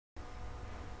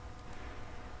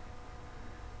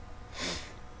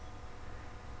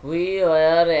We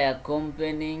were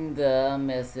accompanying the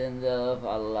Messenger of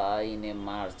Allah in a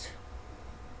march.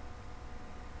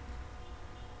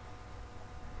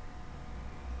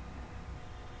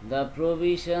 The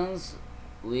provisions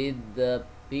with the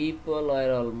people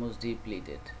were almost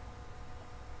depleted.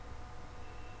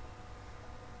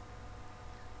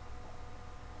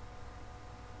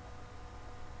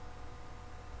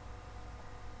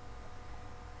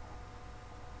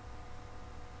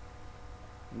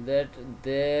 That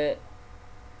they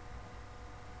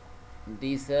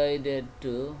decided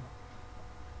to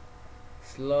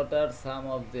slaughter some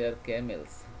of their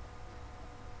camels.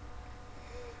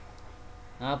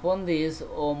 Upon this,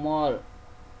 Omar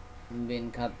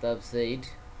bin Khattab said,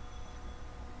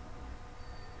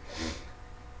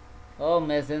 O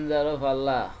Messenger of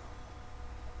Allah,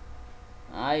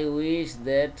 I wish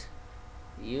that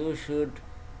you should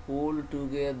pull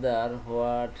together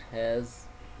what has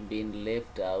been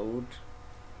left out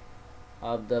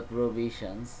of the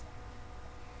provisions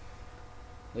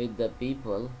with the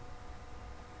people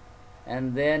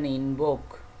and then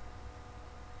invoke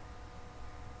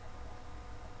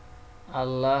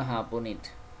Allah upon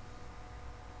it.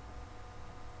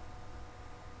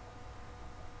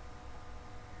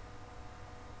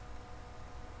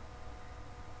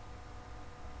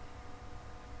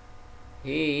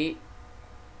 He,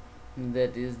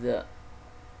 that is the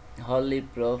Holy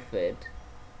Prophet,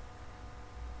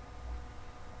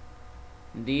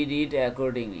 did it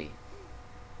accordingly.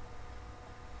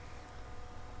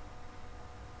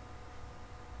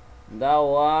 The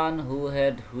one who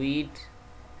had wheat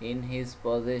in his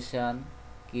possession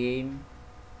came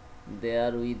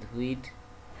there with wheat.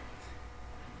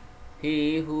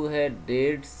 He who had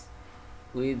dates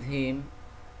with him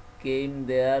came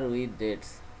there with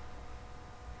dates.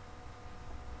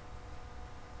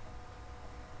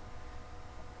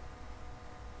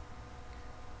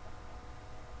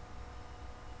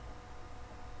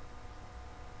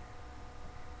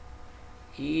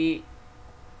 He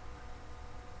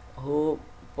who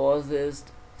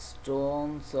possessed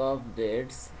stones of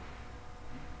dates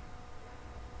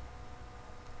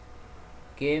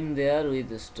came there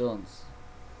with stones.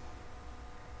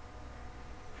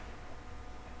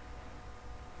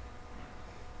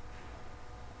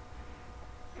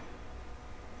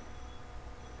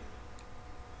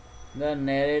 The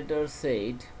narrator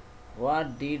said,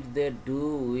 what did they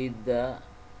do with the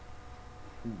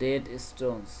dead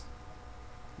stones?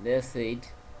 They said,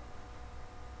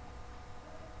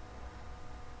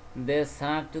 they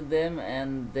sucked them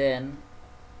and then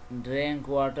drank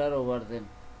water over them.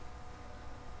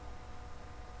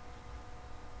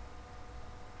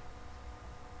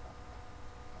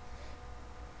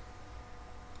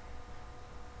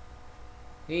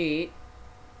 He,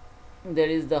 that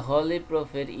is the Holy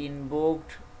Prophet,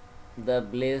 invoked the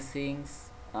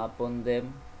blessings upon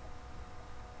them.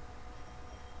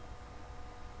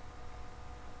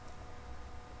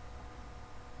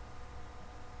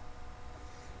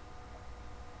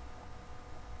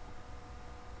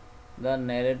 The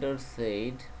narrator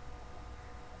said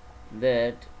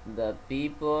that the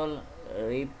people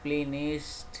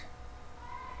replenished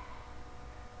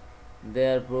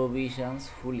their provisions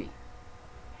fully.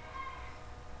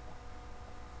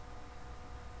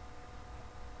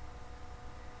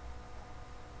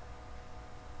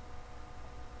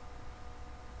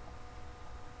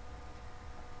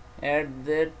 At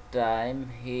that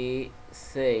time he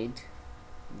said,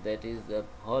 that is the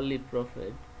Holy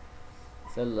Prophet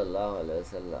Sallallahu Alaihi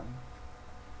Wasallam,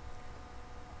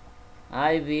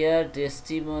 I bear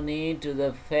testimony to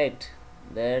the fact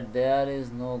that there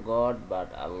is no God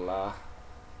but Allah,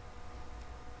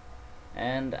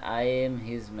 and I am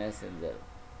His messenger.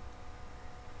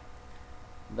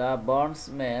 The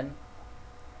bondsman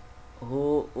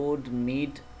who would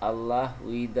meet Allah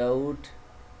without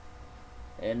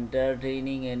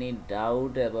entertaining any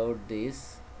doubt about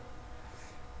this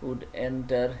would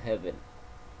enter heaven.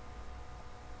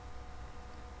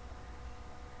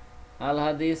 Al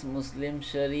Hadith, Muslim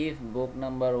Sharif, book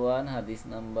number 1, Hadith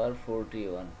number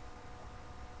 41.